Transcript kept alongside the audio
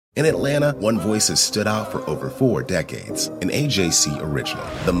In Atlanta, one voice has stood out for over 4 decades. An AJC original,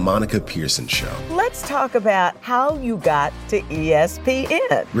 The Monica Pearson Show. Let's talk about how you got to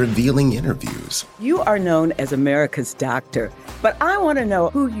ESPN. Revealing interviews. You are known as America's doctor, but I want to know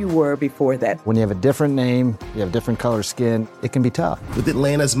who you were before that. When you have a different name, you have different color skin, it can be tough. With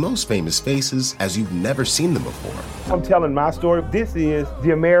Atlanta's most famous faces as you've never seen them before. I'm telling my story. This is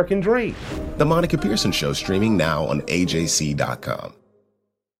the American dream. The Monica Pearson Show, streaming now on AJC.com.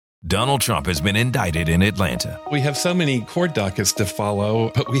 Donald Trump has been indicted in Atlanta. We have so many court dockets to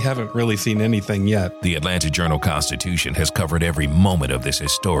follow, but we haven't really seen anything yet. The Atlanta Journal-Constitution has covered every moment of this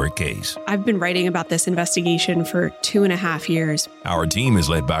historic case. I've been writing about this investigation for 2.5 years. Our team is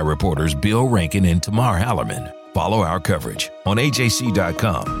led by reporters Bill Rankin and Tamar Hallerman. Follow our coverage on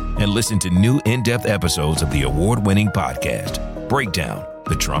AJC.com and listen to new in-depth episodes of the award-winning podcast, Breakdown,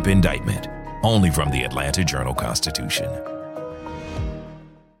 the Trump Indictment, only from the Atlanta Journal-Constitution.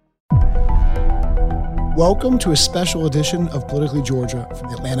 Welcome to a special edition of Politically Georgia from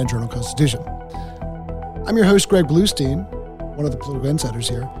the Atlanta Journal-Constitution. I'm your host, Greg Bluestein, one of the political insiders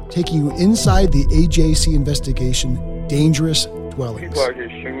here, taking you inside the AJC investigation, Dangerous Dwellings. People are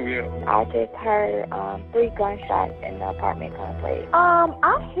just shooting me up. I just heard 3 gunshots in the apartment complex.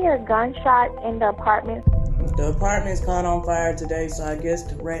 I hear gunshots in the apartment. The apartment's caught on fire today, so I guess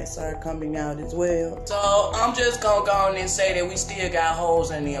the rats are coming out as well. So I'm just gonna go on and say that we still got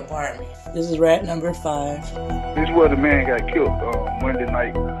holes in the apartment. This is rat number 5. This is where the man got killed Monday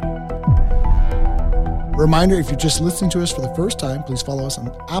night. Reminder, if you're just listening to us for the first time, please follow us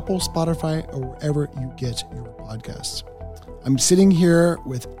on Apple, Spotify, or wherever you get your podcasts. I'm sitting here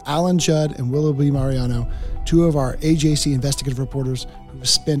with Alan Judd and Willoughby Mariano, 2 of our AJC investigative reporters who have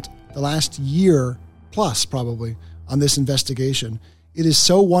spent the last year plus probably on this investigation. It is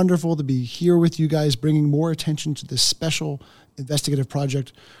so wonderful to be here with you guys, bringing more attention to this special investigative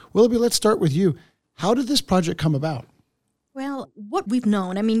project. Willoughby, let's start with you. How did this project come about? Well, what we've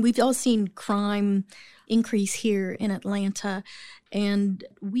known, I mean, we've all seen crime increase here in Atlanta, and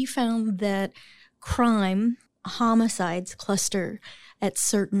we found that crime, homicides cluster at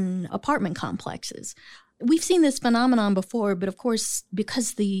certain apartment complexes. We've seen this phenomenon before, but of course,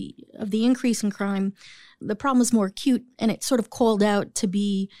 because of the increase in crime, the problem is more acute, and it's sort of called out to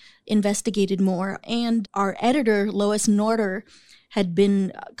be investigated more. And our editor, Lois Norder, had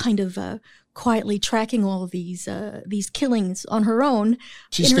been kind of quietly tracking all of these killings on her own.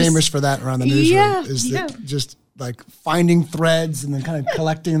 She's famous for that around the newsroom. Just like finding threads and then kind of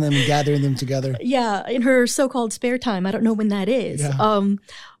collecting them and gathering them together. Yeah, in her so-called spare time. I don't know when that is. Yeah.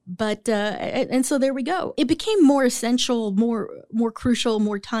 But so there we go. It became more essential, more crucial,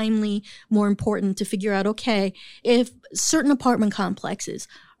 more timely, more important to figure out, okay, if certain apartment complexes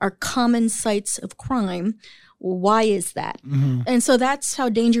are common sites of crime, why is that? Mm-hmm. And so that's how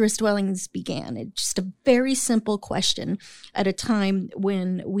Dangerous Dwellings began. It's just a very simple question at a time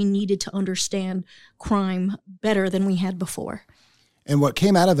when we needed to understand crime better than we had before. And what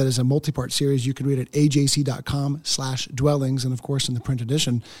came out of it is a multi-part series you can read at ajc.com/dwellings, and of course in the print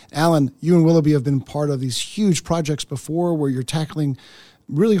edition. Alan, you and Willoughby have been part of these huge projects before where you're tackling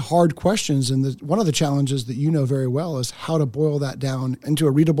really hard questions. And one of the challenges that you know very well is how to boil that down into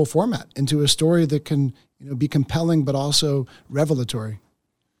a readable format, into a story that can be compelling but also revelatory.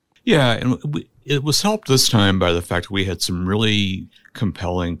 Yeah, and it was helped this time by the fact we had some really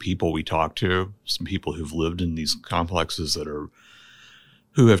compelling people we talked to, some people who've lived in these complexes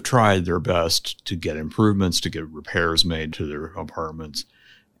who have tried their best to get improvements, to get repairs made to their apartments,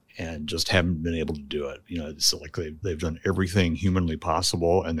 and just haven't been able to do it. It's like they've done everything humanly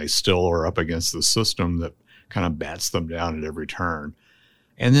possible, and they still are up against the system that kind of bats them down at every turn.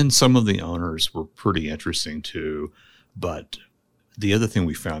 And then some of the owners were pretty interesting too. But the other thing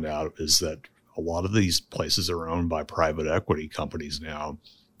we found out is that a lot of these places are owned by private equity companies now,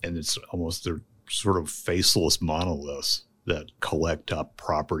 and they're sort of faceless monoliths that collect up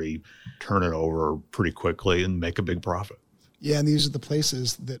property, turn it over pretty quickly, and make a big profit. Yeah, and these are the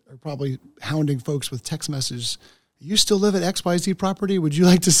places that are probably hounding folks with text messages. You still live at XYZ property? Would you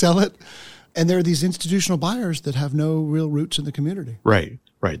like to sell it? And there are these institutional buyers that have no real roots in the community. Right.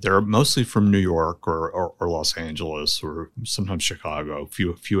 They're mostly from New York or Los Angeles or sometimes Chicago,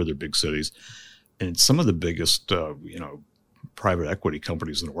 a few other big cities. And some of the biggest, private equity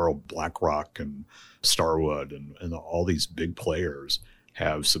companies in the world, BlackRock and Starwood and all these big players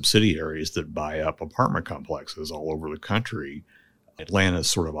have subsidiaries that buy up apartment complexes all over the country. Atlanta is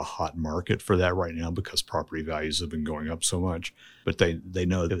sort of a hot market for that right now because property values have been going up so much. But they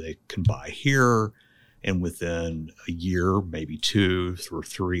know that they can buy here, and within a year, maybe 2 or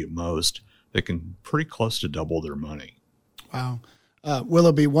 3 at most, they can pretty close to double their money. Wow.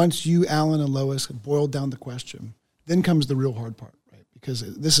 Willoughby, once you, Alan, and Lois have boiled down the question, then comes the real hard part, right? Because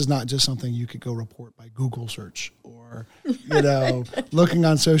this is not just something you could go report by Google search or, looking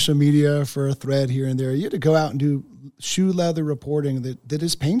on social media for a thread here and there. You had to go out and do shoe leather reporting that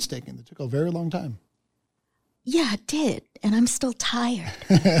is painstaking. That took a very long time. Yeah, it did. And I'm still tired.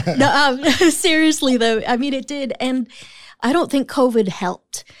 No, seriously, though. I mean, it did. And I don't think COVID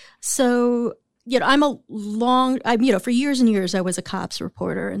helped. So, for years and years, I was a cops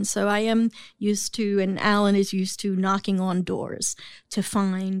reporter. And so I am used to, and Alan is used to, knocking on doors to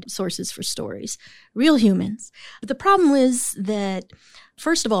find sources for stories, real humans. But the problem is that,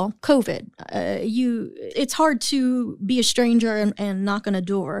 first of all, COVID, it's hard to be a stranger and knock on a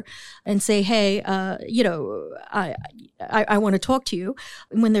door and say, hey, I want to talk to you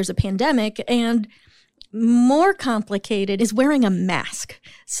when there's a pandemic. And more complicated is wearing a mask.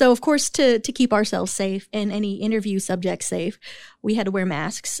 So, of course, to keep ourselves safe and any interview subjects safe, we had to wear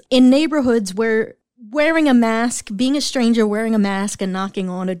masks. In neighborhoods where wearing a mask, being a stranger wearing a mask and knocking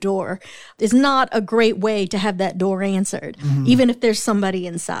on a door is not a great way to have that door answered, even if there's somebody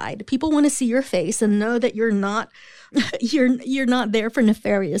inside. People want to see your face and know that you're not you're not there for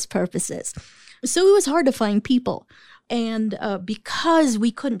nefarious purposes. So it was hard to find people. And because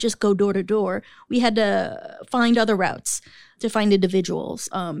we couldn't just go door to door, we had to find other routes to find individuals.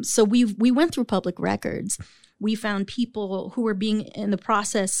 So we went through public records. We found people who were being in the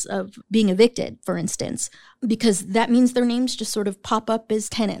process of being evicted, for instance, because that means their names just sort of pop up as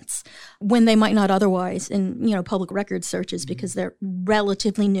tenants when they might not otherwise in public record searches because they're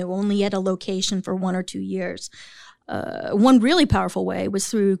relatively new, only at a location for 1 or 2 years. One really powerful way was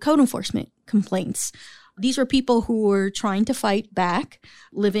through code enforcement complaints. These were people who were trying to fight back,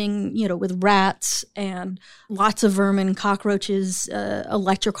 living, with rats and lots of vermin, cockroaches,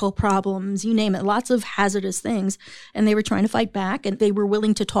 electrical problems, you name it, lots of hazardous things. And they were trying to fight back, and they were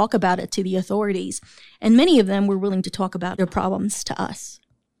willing to talk about it to the authorities. And many of them were willing to talk about their problems to us.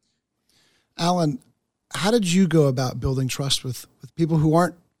 Alan, how did you go about building trust with people who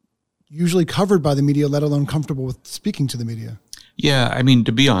aren't usually covered by the media, let alone comfortable with speaking to the media? Yeah, I mean,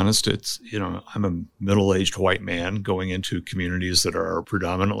 to be honest, it's, I'm a middle-aged white man going into communities that are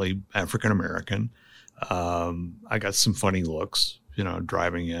predominantly African-American. I got some funny looks,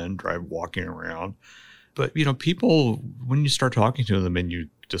 walking around. But, people, when you start talking to them and you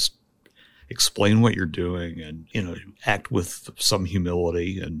just explain what you're doing and, act with some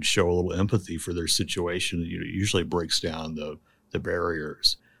humility and show a little empathy for their situation, it usually breaks down the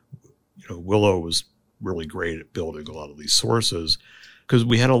barriers. Willow was really great at building a lot of these sources because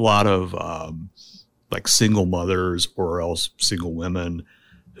we had a lot of single mothers or else single women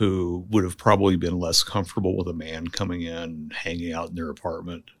who would have probably been less comfortable with a man coming in and hanging out in their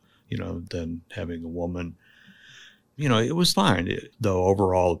apartment, than having a woman. It was fine. Though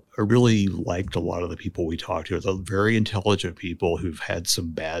overall, I really liked a lot of the people we talked to. They're very intelligent people who've had some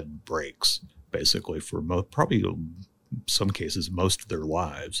bad breaks, basically, for probably some cases, most of their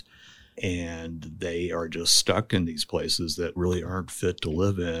lives. And they are just stuck in these places that really aren't fit to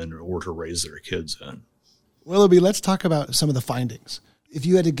live in or to raise their kids in. Willoughby, let's talk about some of the findings. If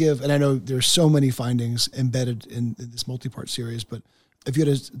you had to give, and I know there's so many findings embedded in this multi-part series, but if you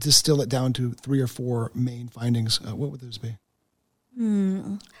had to distill it down to 3 or 4 main findings, what would those be?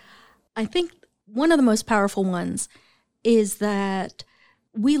 I think one of the most powerful ones is that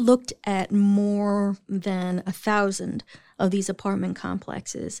we looked at more than 1,000 of these apartment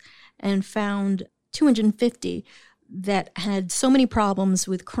complexes and found 250 that had so many problems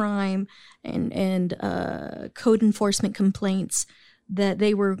with crime and code enforcement complaints that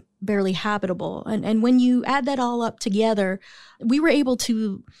they were barely habitable. And when you add that all up together, we were able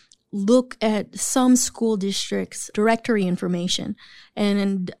to look at some school districts' directory information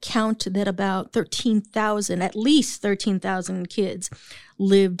and count that about 13,000, at least 13,000 kids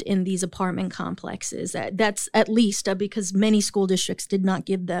lived in these apartment complexes. That's at least because many school districts did not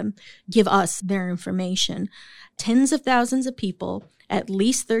give us their information. Tens of thousands of people, at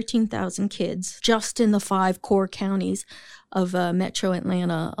least 13,000 kids, just in the 5 core counties of Metro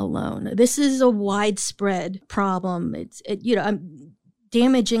Atlanta alone. This is a widespread problem. It's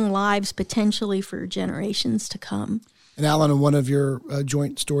damaging lives potentially for generations to come. And Alan, in one of your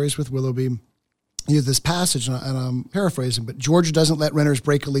joint stories with Willoughby, you have this passage, and I'm paraphrasing, but Georgia doesn't let renters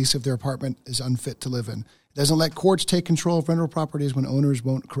break a lease if their apartment is unfit to live in. It doesn't let courts take control of rental properties when owners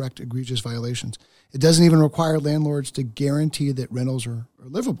won't correct egregious violations. It doesn't even require landlords to guarantee that rentals are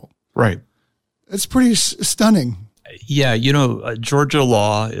livable. Right. It's pretty stunning. Yeah, Georgia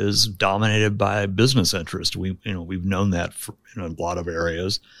law is dominated by business interest. We've known that in a lot of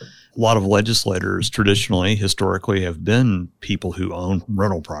areas. A lot of legislators traditionally, historically, have been people who own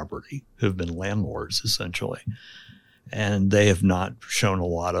rental property, who have been landlords essentially, and they have not shown a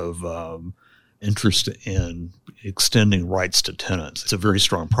lot of interest in extending rights to tenants. It's a very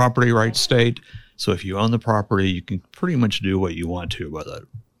strong property rights state, so if you own the property, you can pretty much do what you want to with it.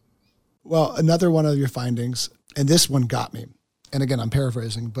 Well, another one of your findings, and this one got me, and again, I'm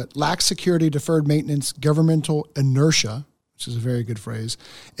paraphrasing, but lax security, deferred maintenance, governmental inertia, which is a very good phrase,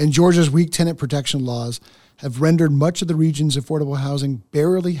 and Georgia's weak tenant protection laws have rendered much of the region's affordable housing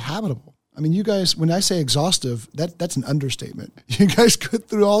barely habitable. I mean, you guys, when I say exhaustive, that's an understatement. You guys go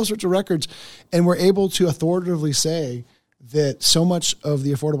through all sorts of records and were able to authoritatively say that so much of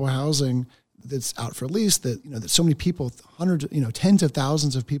the affordable housing that's out for lease that so many people, hundreds, tens of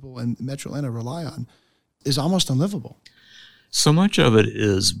thousands of people in Metro Atlanta rely on is almost unlivable. So much of it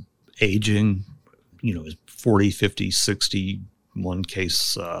is aging, 40, 50, 60, one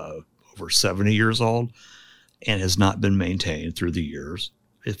case over 70 years old, and has not been maintained through the years.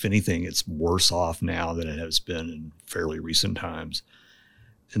 If anything, it's worse off now than it has been in fairly recent times.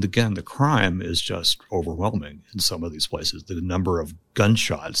 And again, the crime is just overwhelming in some of these places. The number of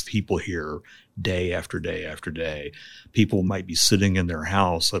gunshots people hear day after day after day. People might be sitting in their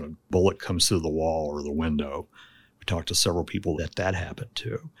house and a bullet comes through the wall or the window. We talked to several people that happened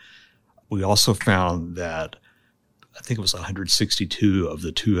to. We also found that I think it was 162 of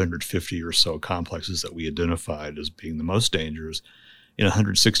the 250 or so complexes that we identified as being the most dangerous. In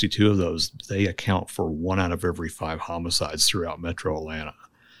 162 of those, they account for 1 out of every 5 homicides throughout Metro Atlanta.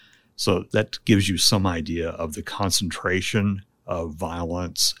 So that gives you some idea of the concentration of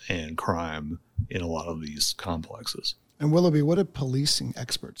violence and crime in a lot of these complexes. And Willoughby, what did policing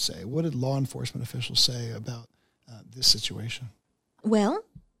experts say? What did law enforcement officials say about this situation? Well,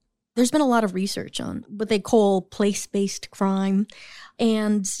 there's been a lot of research on what they call place-based crime.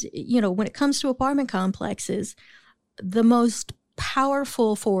 And, when it comes to apartment complexes, the most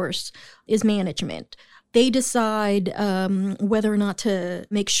powerful force is management. They decide whether or not to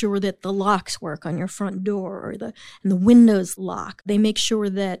make sure that the locks work on your front door or the windows lock. They make sure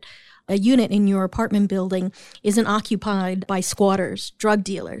that a unit in your apartment building isn't occupied by squatters, drug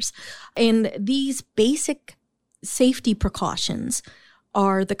dealers. And these basic safety precautions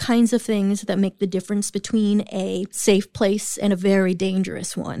are the kinds of things that make the difference between a safe place and a very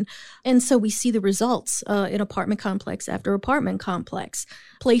dangerous one. And so we see the results in apartment complex after apartment complex.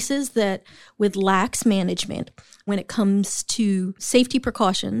 Places that with lax management when it comes to safety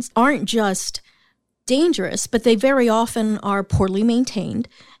precautions aren't just dangerous, but they very often are poorly maintained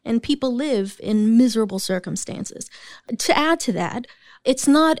and people live in miserable circumstances. To add to that, it's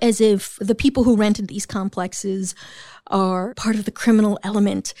not as if the people who rented these complexes are part of the criminal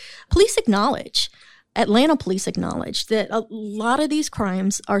element. Atlanta police acknowledge that a lot of these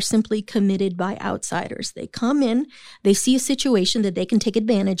crimes are simply committed by outsiders. They come in, they see a situation that they can take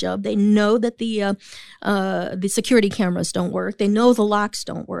advantage of. They know that the security cameras don't work. They know the locks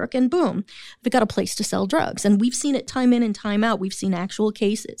don't work, and boom, they've got a place to sell drugs. And we've seen it time in and time out. We've seen actual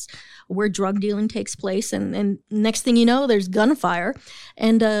cases where drug dealing takes place, and next thing you know, there's gunfire,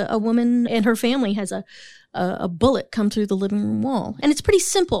 and a woman and her family has a bullet come through the living room wall. And it's pretty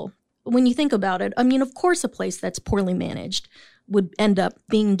simple. When you think about it, I mean, of course, a place that's poorly managed would end up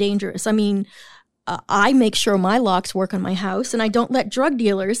being dangerous. I mean, I make sure my locks work on my house, and I don't let drug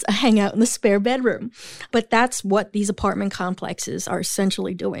dealers hang out in the spare bedroom. But that's what these apartment complexes are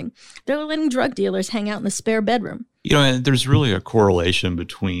essentially doing. They're letting drug dealers hang out in the spare bedroom. And there's really a correlation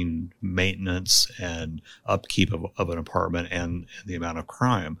between maintenance and upkeep of an apartment and the amount of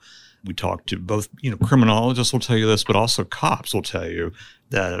crime. We talked to both, criminologists will tell you this, but also cops will tell you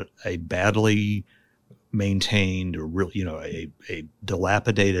that a badly maintained, a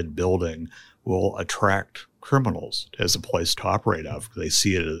dilapidated building will attract criminals as a place to operate out of. They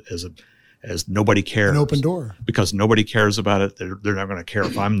see it as nobody cares. An open door. Because nobody cares about it. They're not going to care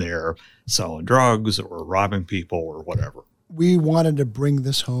if I'm there selling drugs or robbing people or whatever. We wanted to bring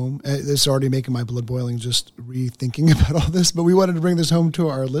this home. This is already making my blood boiling just rethinking about all this, but we wanted to bring this home to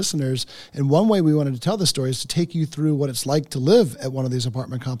our listeners. And one way we wanted to tell the story is to take you through what it's like to live at one of these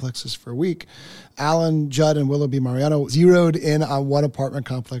apartment complexes for a week. Alan Judd and Willoughby Mariano zeroed in on one apartment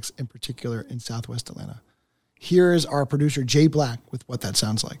complex in particular in Southwest Atlanta. Here's our producer, Jay Black, with what that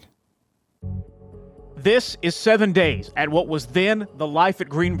sounds like. This is 7 days at what was then the Life at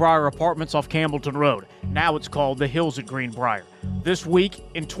Greenbrier Apartments off Campbellton Road. Now it's called the Hills at Greenbrier. This week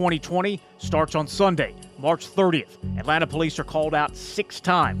in 2020 starts on Sunday, March 30th, Atlanta police are called out 6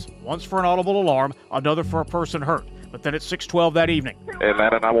 times, once for an audible alarm, another for a person hurt. But then at 6:12 that evening,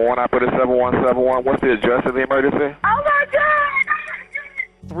 Atlanta 911, I put a 7171. What's the address of the emergency? Oh my God!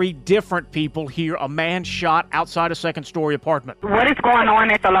 3 different people hear a man shot outside a second-story apartment. What is going on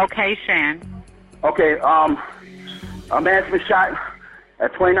at the location? Okay, a man's been shot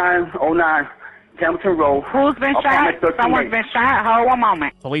at 2909 Hamilton Road. Who's been shot? Someone's been shot. Hold one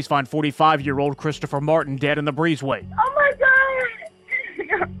moment. Police find 45-year-old Christopher Martin dead in the breezeway. Oh my God!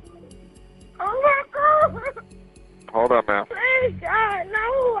 Oh my God! Hold on, ma'am. Please, God,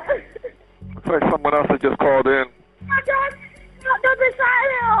 no! Looks like someone else had just called in. Oh my God! Don't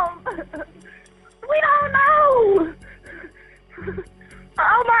beside him! We don't know!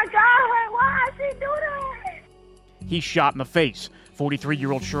 Oh my God! Why did she do that? He's shot in the face.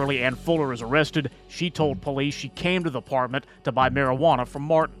 43-year-old Shirley Ann Fuller is arrested. She told police she came to the apartment to buy marijuana from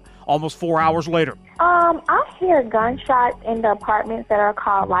Martin. Almost 4 hours later. I hear gunshots in the apartments that are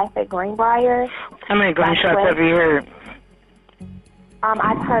called Life at Greenbrier. How many gunshots have you heard?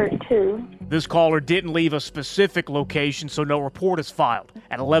 I've heard 2. This caller didn't leave a specific location, so no report is filed.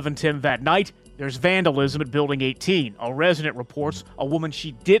 At 11:10 that night, there's vandalism at Building 18. A resident reports a woman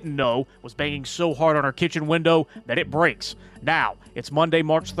she didn't know was banging so hard on her kitchen window that it breaks. Now, it's Monday,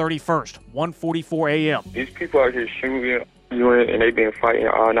 March 31st, 1:44 a.m. These people out here shooting, and they've been fighting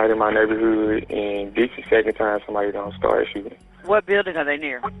all night in my neighborhood, and this is the second time somebody done started shooting. What building are they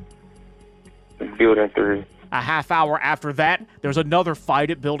near? Building 3. A half hour after that, there's another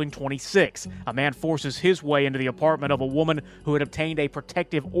fight at Building 26. A man forces his way into the apartment of a woman who had obtained a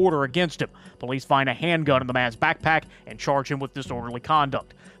protective order against him. Police find a handgun in the man's backpack and charge him with disorderly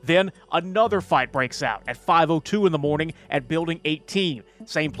conduct. Then another fight breaks out at 5:02 in the morning at Building 18,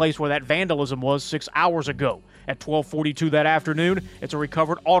 same place where that vandalism was 6 hours ago. At 12:42 that afternoon, it's a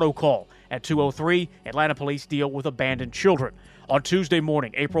recovered auto call. At 2:03, Atlanta police deal with abandoned children. On Tuesday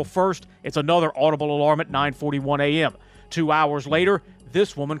morning, April 1st, it's another audible alarm at 9:41 a.m. 2 hours later,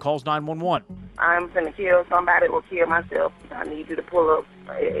 this woman calls 911. I'm finna kill somebody or kill myself. I need you to pull up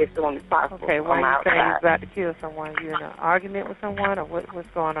as soon as possible. Okay, why are you saying you're about to kill someone? You in an argument with someone, or what's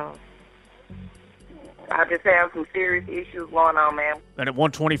going on? I just have some serious issues going on, ma'am. And at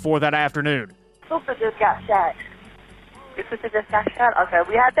 1:24 that afternoon, Sister just got shot. Your sister just got shot? Okay,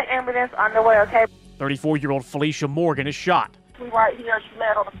 we have the ambulance on the way, okay? 34-year-old Felicia Morgan is shot. We right here, she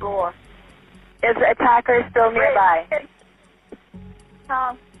landed on the floor. Is the attacker still nearby? Is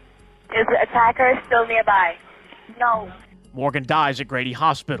the attacker still nearby? No. Morgan dies at Grady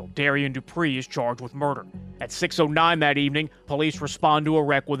Hospital. Darian Dupree is charged with murder. At 6:09 that evening, police respond to a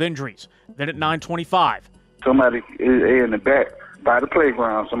wreck with injuries. Then at 9:25. Somebody is in the back by the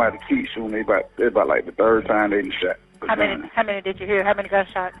playground. Somebody keeps shooting. It's about like the 3rd time they been shot. How many did you hear? How many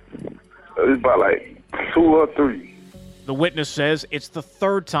gunshots? It's about like 2 or 3. The witness says it's the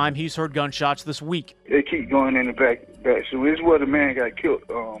 3rd time he's heard gunshots this week. They keep going in the back. So this is where the man got killed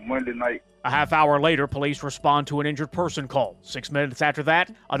Monday night. A half hour later, police respond to an injured person call. 6 minutes after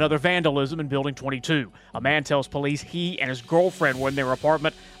that, another vandalism in Building 22. A man tells police he and his girlfriend were in their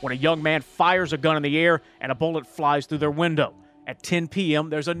apartment when a young man fires a gun in the air and a bullet flies through their window. At 10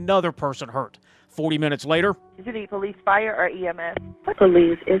 p.m., there's another person hurt. 40 minutes later. Did you need police, fire, or EMS?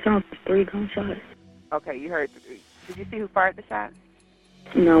 Police. It's on 3 gunshots. Okay, you heard 3. Did you see who fired the shot?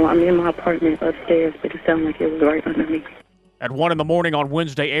 No, I'm in my apartment upstairs, but it sounded like it was right under me. At 1 in the morning on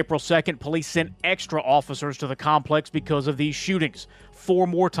Wednesday, April 2nd, police sent extra officers to the complex because of these shootings. 4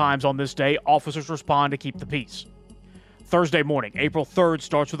 more times on this day, officers respond to keep the peace. Thursday morning, April 3rd,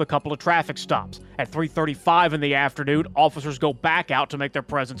 starts with a couple of traffic stops. At 3:35 in the afternoon, officers go back out to make their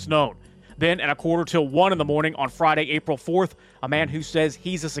presence known. Then at 1:45 in the morning on Friday, April 4th, a man who says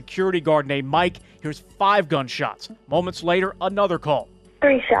he's a security guard named Mike hears 5 gunshots. Moments later, another call.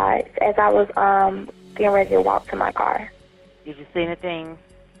 3 shots as I was getting ready to walk to my car. Did you see anything?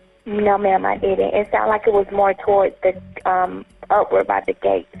 No, ma'am, I didn't. It sounded like it was more towards the upward by the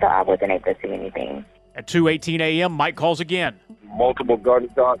gate, so I wasn't able to see anything. At 2:18 a.m., Mike calls again. Multiple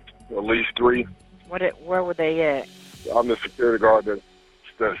gunshots, at least 3. Where were they at? I'm the security guard that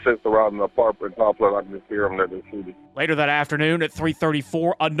sits around the apartment complex. I can just hear them that they're shooting. Later that afternoon at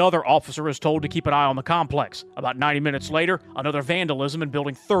 3:34, another officer is told to keep an eye on the complex. About 90 minutes later, another vandalism in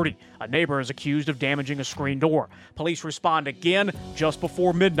Building 30. A neighbor is accused of damaging a screen door. Police respond again just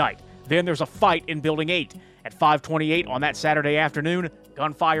before midnight. Then there's a fight in Building 8. At 5:28 on that Saturday afternoon,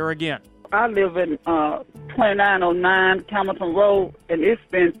 gunfire again. I live in 2909 Hamilton Road, and it's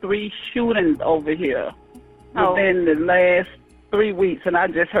been 3 shootings over here within the last 3 weeks, and I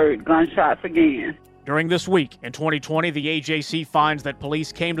just heard gunshots again. During this week in 2020, the AJC finds that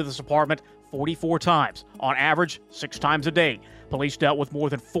police came to this apartment 44 times, on average 6 times a day. Police dealt with more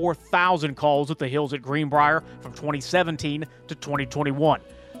than 4,000 calls at the Hills at Greenbrier from 2017 to 2021.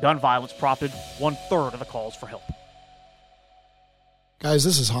 Gun violence prompted 1/3 of the calls for help. Guys,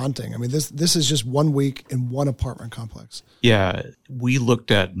 this is haunting. I mean, this is just 1 week in one apartment complex. Yeah, we looked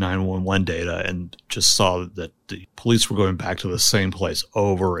at 911 data and just saw that the police were going back to the same place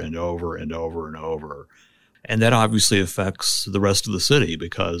over and over and over and over. And that obviously affects the rest of the city,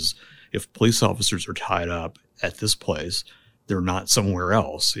 because if police officers are tied up at this place, they're not somewhere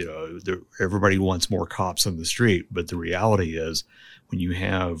else. Everybody wants more cops on the street, but the reality is when you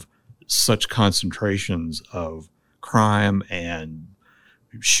have such concentrations of crime and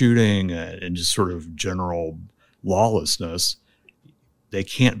shooting and just sort of general lawlessness, they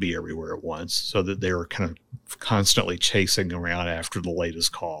can't be everywhere at once, so that they're kind of constantly chasing around after the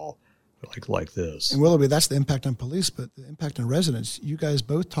latest call like this. And Willoughby, that's the impact on police, but the impact on residents. You guys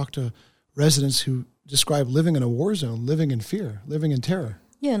both talk to residents who describe living in a war zone, living in fear, living in terror.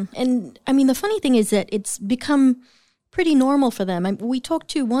 Yeah, and I mean, the funny thing is that it's become pretty normal for them. We talked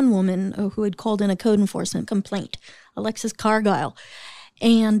to one woman who had called in a code enforcement complaint, Alexis Cargile,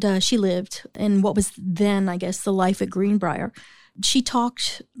 and she lived in what was then, I guess, the life at Greenbrier. She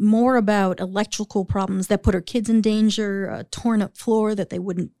talked more about electrical problems that put her kids in danger, a torn up floor that they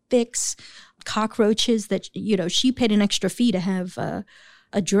wouldn't fix, cockroaches that, she paid an extra fee to have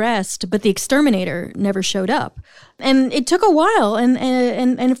addressed, but the exterminator never showed up. And it took a while.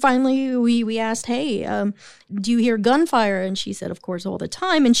 And finally we asked, hey, do you hear gunfire? And she said, of course, all the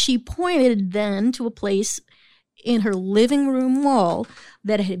time. And she pointed then to a place in her living room wall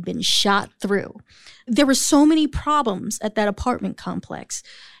that had been shot through. There were so many problems at that apartment complex.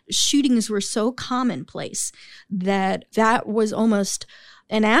 Shootings were so commonplace that was almost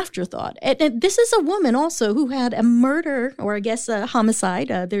an afterthought. And this is a woman also who had a murder, or I guess a homicide.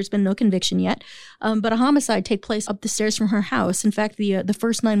 There's been no conviction yet, but a homicide take place up the stairs from her house. In fact, the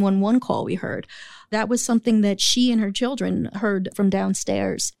first 911 call we heard, that was something that she and her children heard from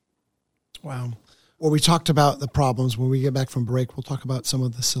downstairs. Wow. Well, we talked about the problems. When we get back from break, we'll talk about some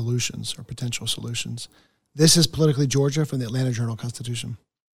of the solutions or potential solutions. This is Politically Georgia from the Atlanta Journal-Constitution.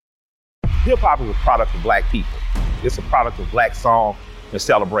 Hip-hop is a product of black people. It's a product of black song and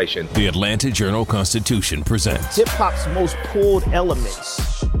celebration. The Atlanta Journal-Constitution presents hip-hop's most pulled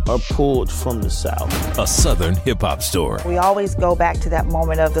elements are pulled from the South. A Southern hip-hop story. We always go back to that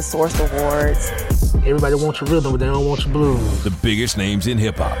moment of the Source Awards. Everybody wants your rhythm, but they don't want your blues. The biggest names in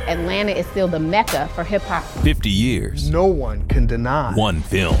hip-hop. Atlanta is still the mecca for hip-hop. 50 years. No one can deny one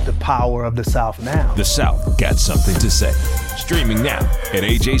film. The power of the South now. The South got something to say. Streaming now at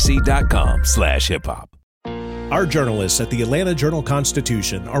ajc.com/hiphop. Our journalists at the Atlanta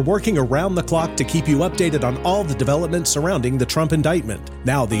Journal-Constitution are working around the clock to keep you updated on all the developments surrounding the Trump indictment.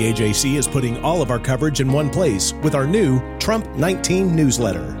 Now the AJC is putting all of our coverage in one place with our new Trump 19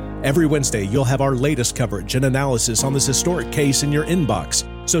 newsletter. Every Wednesday, you'll have our latest coverage and analysis on this historic case in your inbox.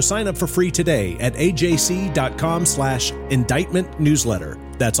 So sign up for free today at ajc.com/indictment newsletter.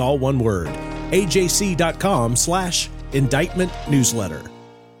 That's all one word. ajc.com/indictment newsletter.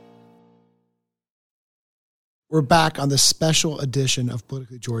 We're back on the special edition of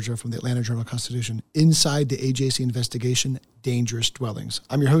Politically Georgia from the Atlanta Journal-Constitution, inside the AJC investigation, Dangerous Dwellings.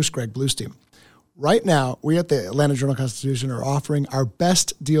 I'm your host, Greg Bluestein. Right now, we at the Atlanta Journal-Constitution are offering our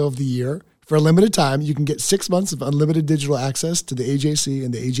best deal of the year. For a limited time, you can get 6 months of unlimited digital access to the AJC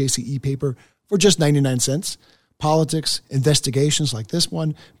and the AJC e-paper for just 99 cents. Politics, investigations like this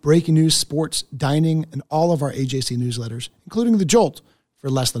one, breaking news, sports, dining, and all of our AJC newsletters, including The Jolt, for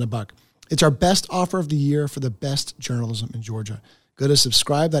less than $1. It's our best offer of the year for the best journalism in Georgia. Go to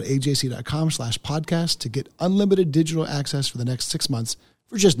subscribe.ajc.com/podcast to get unlimited digital access for the next 6 months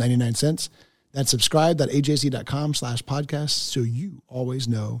for just 99 cents. That's subscribe.ajc.com/podcast so you always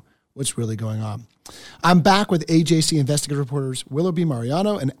know what's really going on. I'm back with AJC investigative reporters Willoughby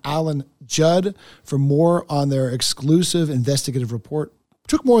Mariano and Alan Judd for more on their exclusive investigative report.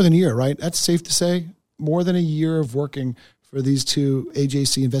 Took more than a year, right? That's safe to say. More than a year of working for these two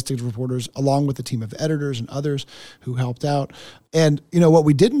AJC investigative reporters, along with a team of editors and others who helped out. And, what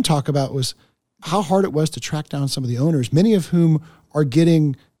we didn't talk about was how hard it was to track down some of the owners, many of whom are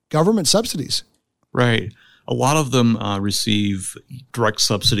getting government subsidies. Right. A lot of them receive direct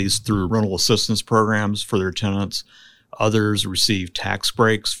subsidies through rental assistance programs for their tenants. Others receive tax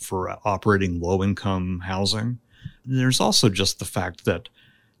breaks for operating low-income housing. And there's also just the fact that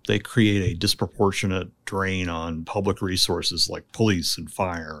they create a disproportionate drain on public resources like police and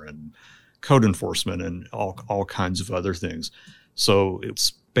fire and code enforcement and all kinds of other things. So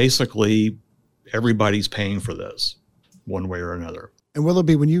it's basically everybody's paying for this one way or another. And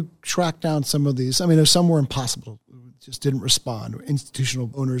Willoughby, when you track down some of these, I mean, some were impossible, just didn't respond. Institutional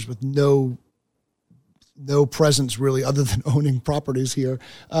owners with no presence really other than owning properties here.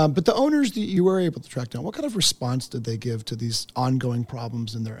 But the owners that you were able to track down, what kind of response did they give to these ongoing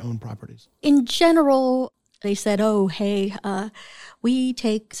problems in their own properties? In general, they said, oh, hey, we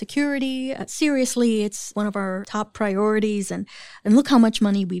take security seriously. It's one of our top priorities, and look how much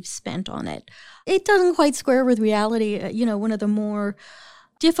money we've spent on it. It doesn't quite square with reality. One of the more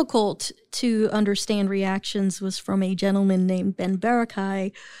difficult to understand reactions was from a gentleman named Ben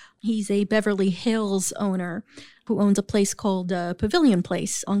Barakai. He's a Beverly Hills owner who owns a place called Pavilion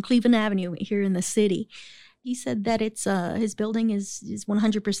Place on Cleveland Avenue here in the city. He said that it's his building is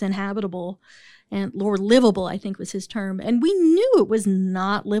 100% habitable and or livable, I think was his term. And we knew it was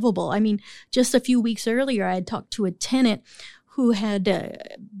not livable. I mean, just a few weeks earlier, I had talked to a tenant who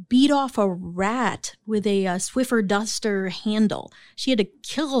had beat off a rat with a Swiffer duster handle. She had to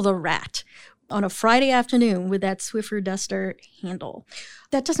kill the rat on a Friday afternoon with that Swiffer duster handle.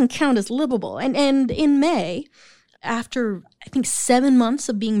 That doesn't count as livable. And in May, after I think 7 months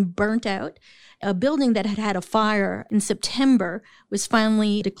of being burnt out, a building that had had a fire in September was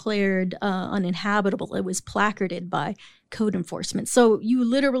finally declared uninhabitable. It was placarded by code enforcement. So you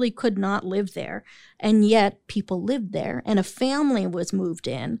literally could not live there. And yet people lived there, and a family was moved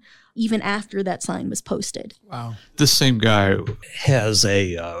in even after that sign was posted. Wow. This same guy has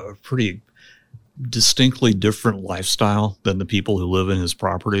a pretty distinctly different lifestyle than the people who live in his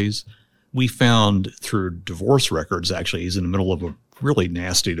properties. We found through divorce records, actually, he's in the middle of a really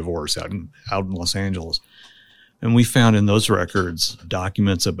nasty divorce out in Los Angeles. And we found in those records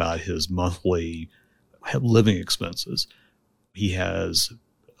documents about his monthly living expenses. He has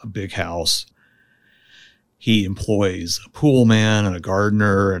a big house. He employs a pool man and a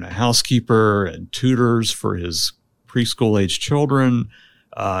gardener and a housekeeper and tutors for his preschool-age children.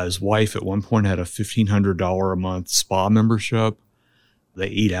 His wife at one point had a $1,500 a month spa membership. They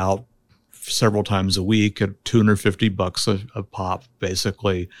eat out several times a week at $250 a pop,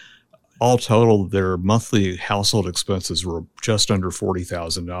 basically. All total, their monthly household expenses were just under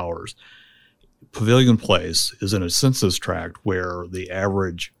 $40,000. Pavilion Place is in a census tract where the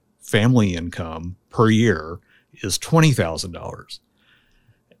average family income per year is $20,000.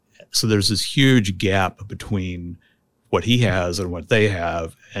 So there's this huge gap between what he has and what they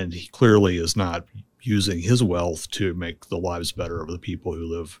have, and he clearly is not using his wealth to make the lives better of the people who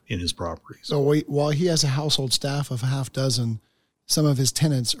live in his properties. So while he has a household staff of a half dozen, some of his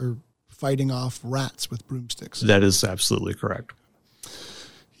tenants are fighting off rats with broomsticks. That is absolutely correct.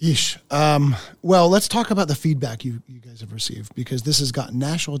 Yeesh. Well, let's talk about the feedback you guys have received, because this has gotten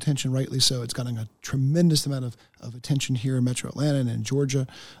national attention, rightly so. It's gotten a tremendous amount of attention here in Metro Atlanta and in Georgia.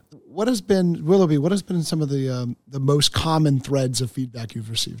 What has been, Willoughby, what has been some of the most common threads of feedback you've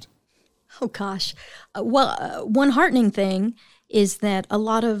received? Oh, gosh. One heartening thing is that a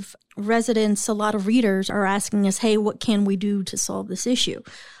lot of residents, a lot of readers are asking us, hey, what can we do to solve this issue?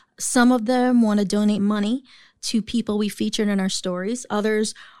 Some of them want to donate money to people we featured in our stories.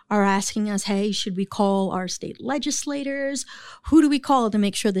 Others are asking us, hey, should we call our state legislators? Who do we call to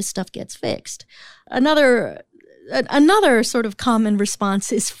make sure this stuff gets fixed? Another sort of common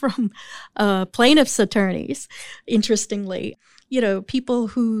response is from plaintiffs' attorneys, interestingly. People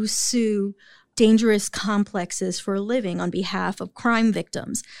who sue dangerous complexes for a living on behalf of crime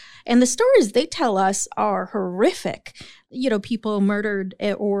victims. And the stories they tell us are horrific. People murdered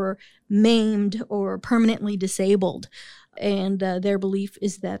or maimed or permanently disabled. And their belief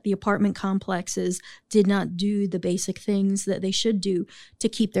is that the apartment complexes did not do the basic things that they should do to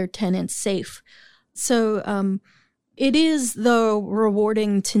keep their tenants safe. So it is, though,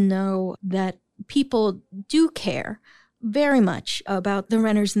 rewarding to know that people do care very much about the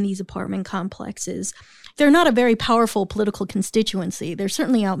renters in these apartment complexes. They're not a very powerful political constituency. They're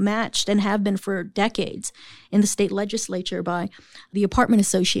certainly outmatched and have been for decades in the state legislature by the apartment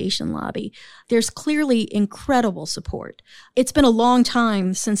association lobby. There's clearly incredible support. It's been a long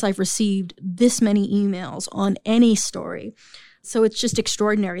time since I've received this many emails on any story. So it's just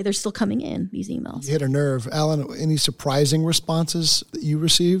extraordinary. They're still coming in, these emails. You hit a nerve. Alan, any surprising responses that you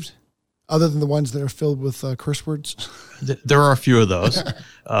received, other than the ones that are filled with curse words? There are a few of those.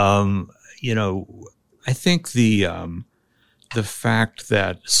 I think the fact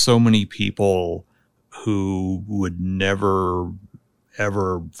that so many people who would never,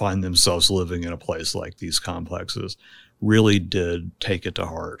 ever find themselves living in a place like these complexes really did take it to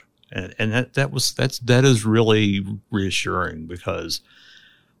heart. And that is really reassuring, because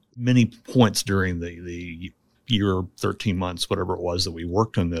many points during the year, 13 months, whatever it was that we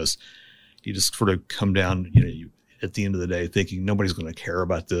worked on this, you just sort of come down, at the end of the day thinking nobody's going to care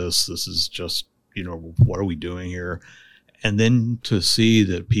about this. This is just, what are we doing here? And then to see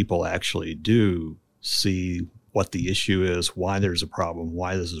that people actually do see what the issue is, why there's a problem,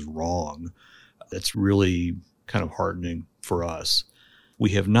 why this is wrong, that's really kind of heartening for us.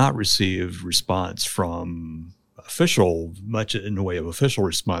 We have not received response from much in the way of official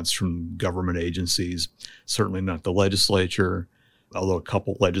response from government agencies, certainly not the legislature, although a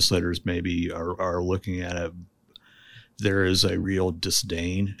couple legislators maybe are looking at it. There is a real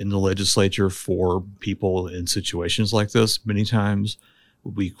disdain in the legislature for people in situations like this. Many times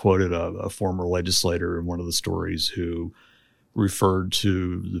we quoted a former legislator in one of the stories who referred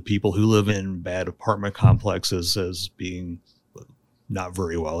to the people who live in bad apartment complexes as being not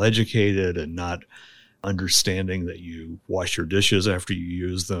very well educated and not understanding that you wash your dishes after you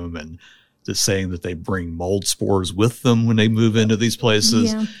use them, and just saying that they bring mold spores with them when they move into these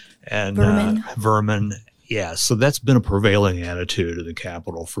places. Yeah. And vermin. Yeah, so that's been a prevailing attitude in the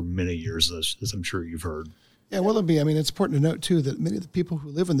Capitol for many years, as I'm sure you've heard. Yeah, Willoughby, it's important to note, too, that many of the people who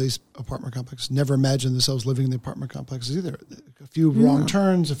live in these apartment complexes never imagine themselves living in the apartment complexes either. A few wrong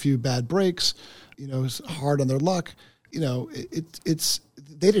turns, a few bad breaks, it's hard on their luck. It's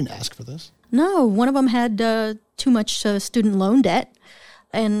they didn't ask for this. No, one of them had too much student loan debt.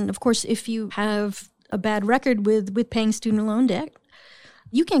 And, of course, if you have a bad record with paying student loan debt,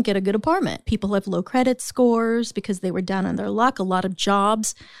 you can't get a good apartment. People have low credit scores because they were down on their luck. A lot of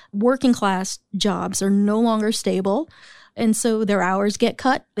jobs, working class jobs, are no longer stable. And so their hours get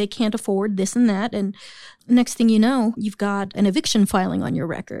cut. They can't afford this and that. And next thing you know, you've got an eviction filing on your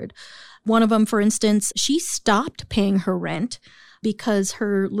record. One of them, for instance, she stopped paying her rent because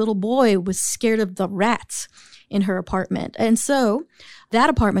her little boy was scared of the rats in her apartment. And so that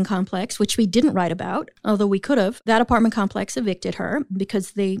apartment complex, which we didn't write about, although we could have, that apartment complex evicted her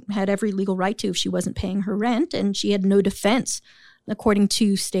because they had every legal right to if she wasn't paying her rent, and she had no defense according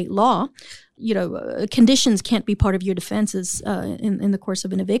to state law. Conditions can't be part of your defenses in the course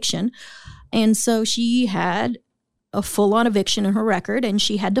of an eviction. And so she had a full-on eviction in her record, and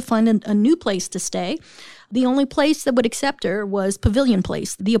she had to find a new place to stay. The only place that would accept her was Pavilion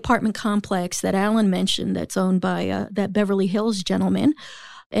Place, the apartment complex that Alan mentioned that's owned by that Beverly Hills gentleman.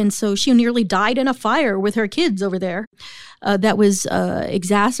 And so she nearly died in a fire with her kids over there. That was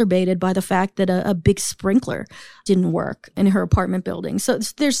exacerbated by the fact that a big sprinkler didn't work in her apartment building. So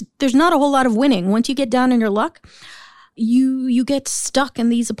there's not a whole lot of winning. Once you get down in your luck, you get stuck in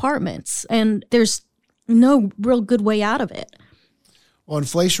these apartments, and there's no real good way out of it. Well,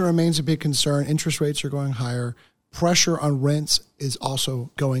 inflation remains a big concern. Interest rates are going higher. Pressure on rents is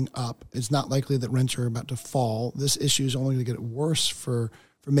also going up. It's not likely that rents are about to fall. This issue is only going to get worse for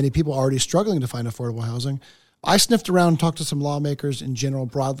many people already struggling to find affordable housing. I sniffed around and talked to some lawmakers in general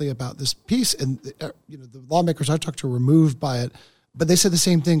broadly about this piece, and the lawmakers I talked to were moved by it, but they said the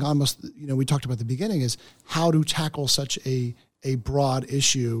same thing almost, we talked about at the beginning, is how to tackle such a broad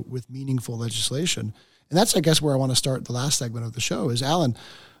issue with meaningful legislation. And that's, I guess, where I want to start the last segment of the show is, Alan,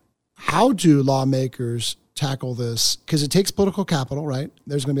 how do lawmakers tackle this? Because it takes political capital, right?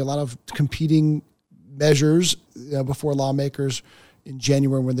 There's going to be a lot of competing measures before lawmakers in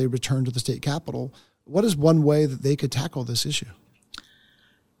January when they return to the state capitol. What is one way that they could tackle this issue?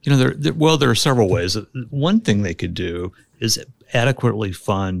 There are several ways. One thing they could do is adequately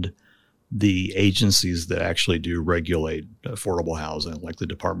fund the agencies that actually do regulate affordable housing, like the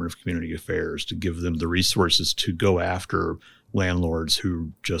Department of Community Affairs, to give them the resources to go after landlords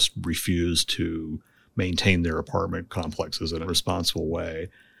who just refuse to maintain their apartment complexes in a responsible way.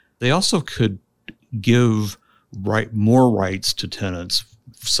 They also could give more rights to tenants,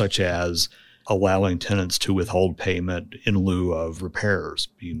 such as allowing tenants to withhold payment in lieu of repairs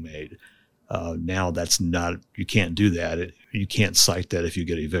being made. Now you can't do that. You can't cite that if you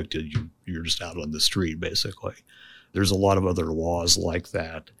get evicted. You're just out on the street, basically. There's a lot of other laws like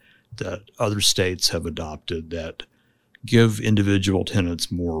that other states have adopted that give individual tenants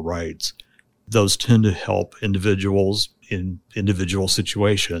more rights. Those tend to help individuals in individual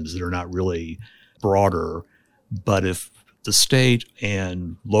situations that are not really broader. But if the state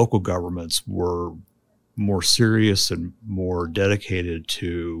and local governments were more serious and more dedicated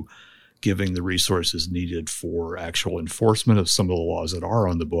to giving the resources needed for actual enforcement of some of the laws that are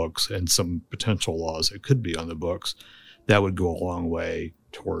on the books and some potential laws that could be on the books, that would go a long way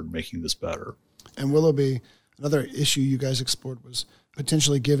toward making this better. And Willoughby, another issue you guys explored was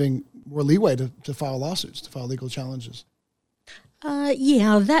potentially giving more leeway to file lawsuits, to file legal challenges.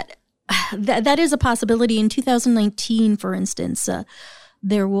 That is a possibility. In 2019, for instance,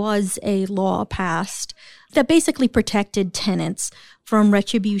 there was a law passed that basically protected tenants from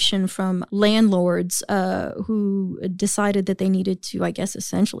retribution from landlords who decided that they needed to, I guess,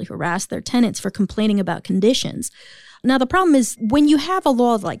 essentially harass their tenants for complaining about conditions. Now, the problem is when you have a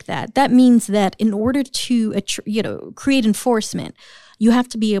law like that, that means that in order to create enforcement, you have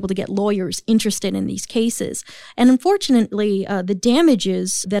to be able to get lawyers interested in these cases. And unfortunately, the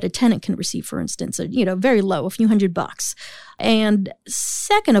damages that a tenant can receive, for instance, are very low, a few $100. And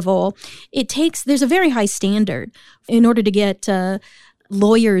second of all, there's a very high standard in order to get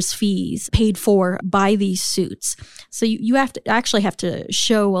lawyers' fees paid for by these suits. So you have to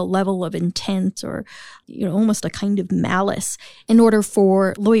show a level of intent or almost a kind of malice in order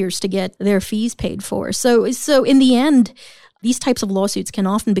for lawyers to get their fees paid for. So in the end, these types of lawsuits can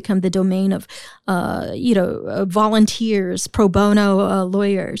often become the domain of volunteers, pro bono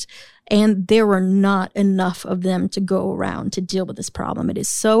lawyers. And there are not enough of them to go around to deal with this problem. It is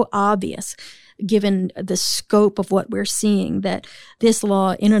so obvious, given the scope of what we're seeing, that this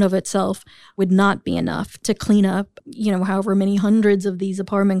law in and of itself would not be enough to clean up, however many hundreds of these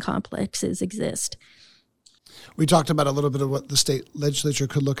apartment complexes exist. We talked about a little bit of what the state legislature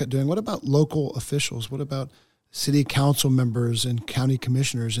could look at doing. What about local officials? What about city council members and county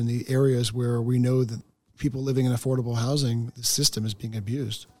commissioners in the areas where we know that people living in affordable housing, the system is being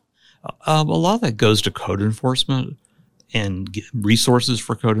abused? A lot of that goes to code enforcement and resources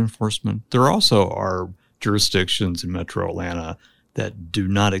for code enforcement. There also are jurisdictions in Metro Atlanta that do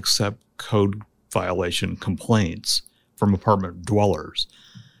not accept code violation complaints from apartment dwellers.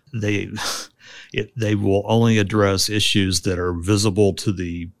 They will only address issues that are visible to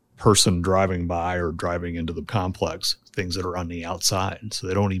the person driving by or driving into the complex, things that are on the outside. So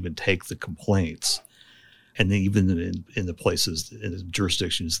they don't even take the complaints. And even in the places, in the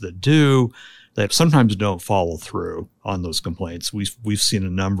jurisdictions that do, that sometimes don't follow through on those complaints. We've seen a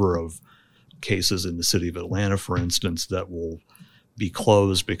number of cases in the city of Atlanta, for instance, that will be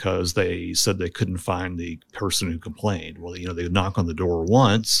closed because they said they couldn't find the person who complained. Well, they knock on the door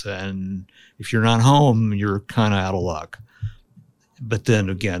once, and if you're not home, you're kind of out of luck. But then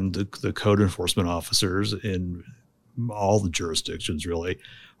again, the code enforcement officers in all the jurisdictions really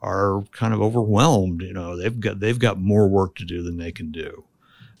are kind of overwhelmed. They've got more work to do than they can do,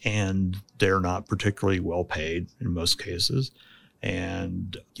 and they're not particularly well paid in most cases.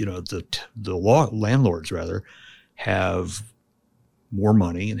 And the landlords rather have more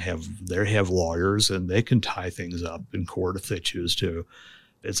money and have lawyers, and they can tie things up in court if they choose to.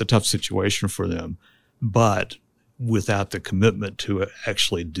 It's a tough situation for them, but without the commitment to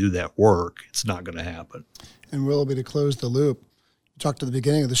actually do that work, it's not going to happen. And Willoughby, to close the loop, you talked at the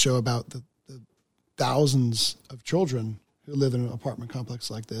beginning of the show about the thousands of children who live in an apartment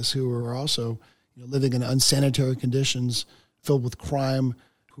complex like this, who are also living in unsanitary conditions, filled with crime,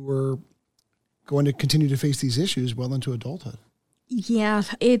 who are going to continue to face these issues well into adulthood. Yeah,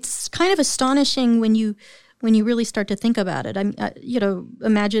 it's kind of astonishing when you really start to think about it.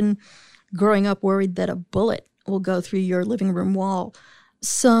 Imagine growing up worried that a bullet will go through your living room wall.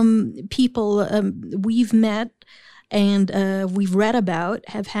 Some people we've met and we've read about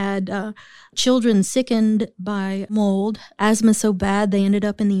have had children sickened by mold, asthma so bad they ended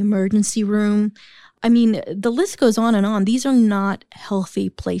up in the emergency room. I mean, the list goes on and on. These are not healthy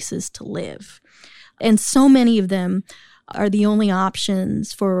places to live. And so many of them are the only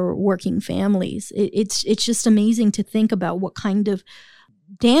options for working families. It's just amazing to think about what kind of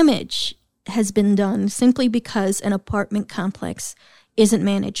damage has been done simply because an apartment complex isn't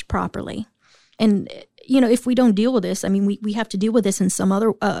managed properly. And, if we don't deal with this, we have to deal with this in some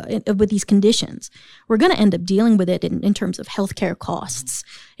other, with these conditions. We're going to end up dealing with it in terms of healthcare costs,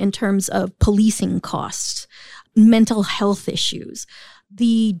 in terms of policing costs, mental health issues.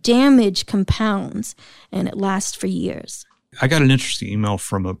 The damage compounds and it lasts for years. I got an interesting email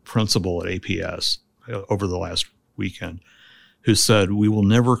from a principal at APS over the last weekend who said, "We will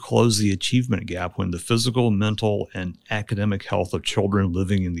never close the achievement gap when the physical, mental, and academic health of children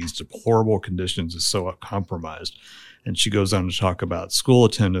living in these deplorable conditions is so compromised." And she goes on to talk about school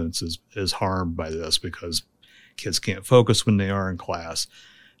attendance is harmed by this because kids can't focus when they are in class,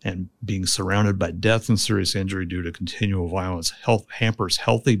 and being surrounded by death and serious injury due to continual violence hampers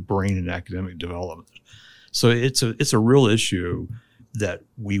healthy brain and academic development. So it's a real issue that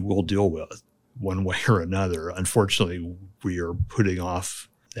we will deal with one way or another. Unfortunately, we are putting off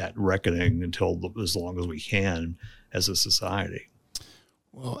that reckoning until as long as we can as a society.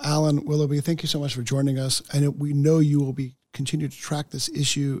 Well, Alan Willoughby, thank you so much for joining us. And we know you will continue to track this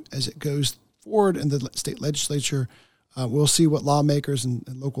issue as it goes forward in the state legislature. We'll see what lawmakers and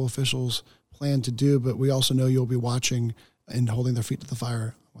local officials plan to do, but we also know you'll be watching and holding their feet to the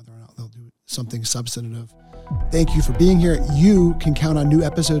fire, whether or not they'll do something substantive. Thank you for being here. You can count on new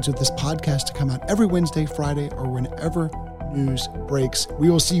episodes of this podcast to come out every Wednesday, Friday, or whenever news breaks. We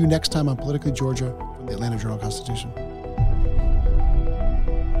will see you next time on Politically Georgia from the Atlanta Journal-Constitution.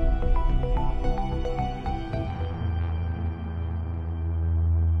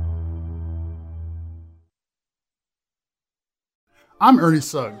 I'm Ernie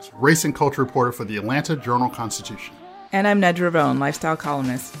Suggs, race and culture reporter for the Atlanta Journal-Constitution. And I'm Nedra Ravone, lifestyle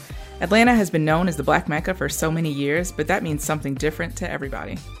columnist. Atlanta has been known as the Black Mecca for so many years, but that means something different to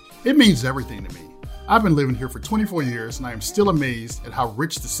everybody. It means everything to me. I've been living here for 24 years, and I am still amazed at how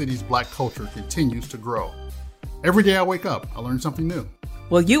rich the city's Black culture continues to grow. Every day I wake up, I learn something new.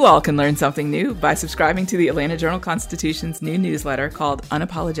 Well, you all can learn something new by subscribing to the Atlanta Journal-Constitution's new newsletter called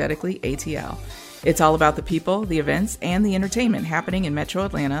Unapologetically ATL. It's all about the people, the events, and the entertainment happening in Metro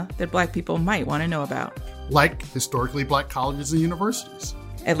Atlanta that Black people might want to know about. Like historically Black colleges and universities,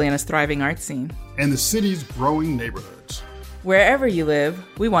 Atlanta's thriving art scene, and the city's growing neighborhoods. Wherever you live,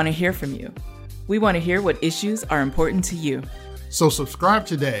 we want to hear from you. We want to hear what issues are important to you. So subscribe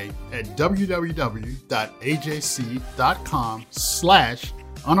today at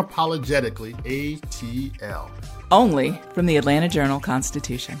www.ajc.com/unapologeticallyatl. Only from the Atlanta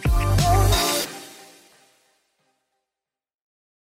Journal-Constitution.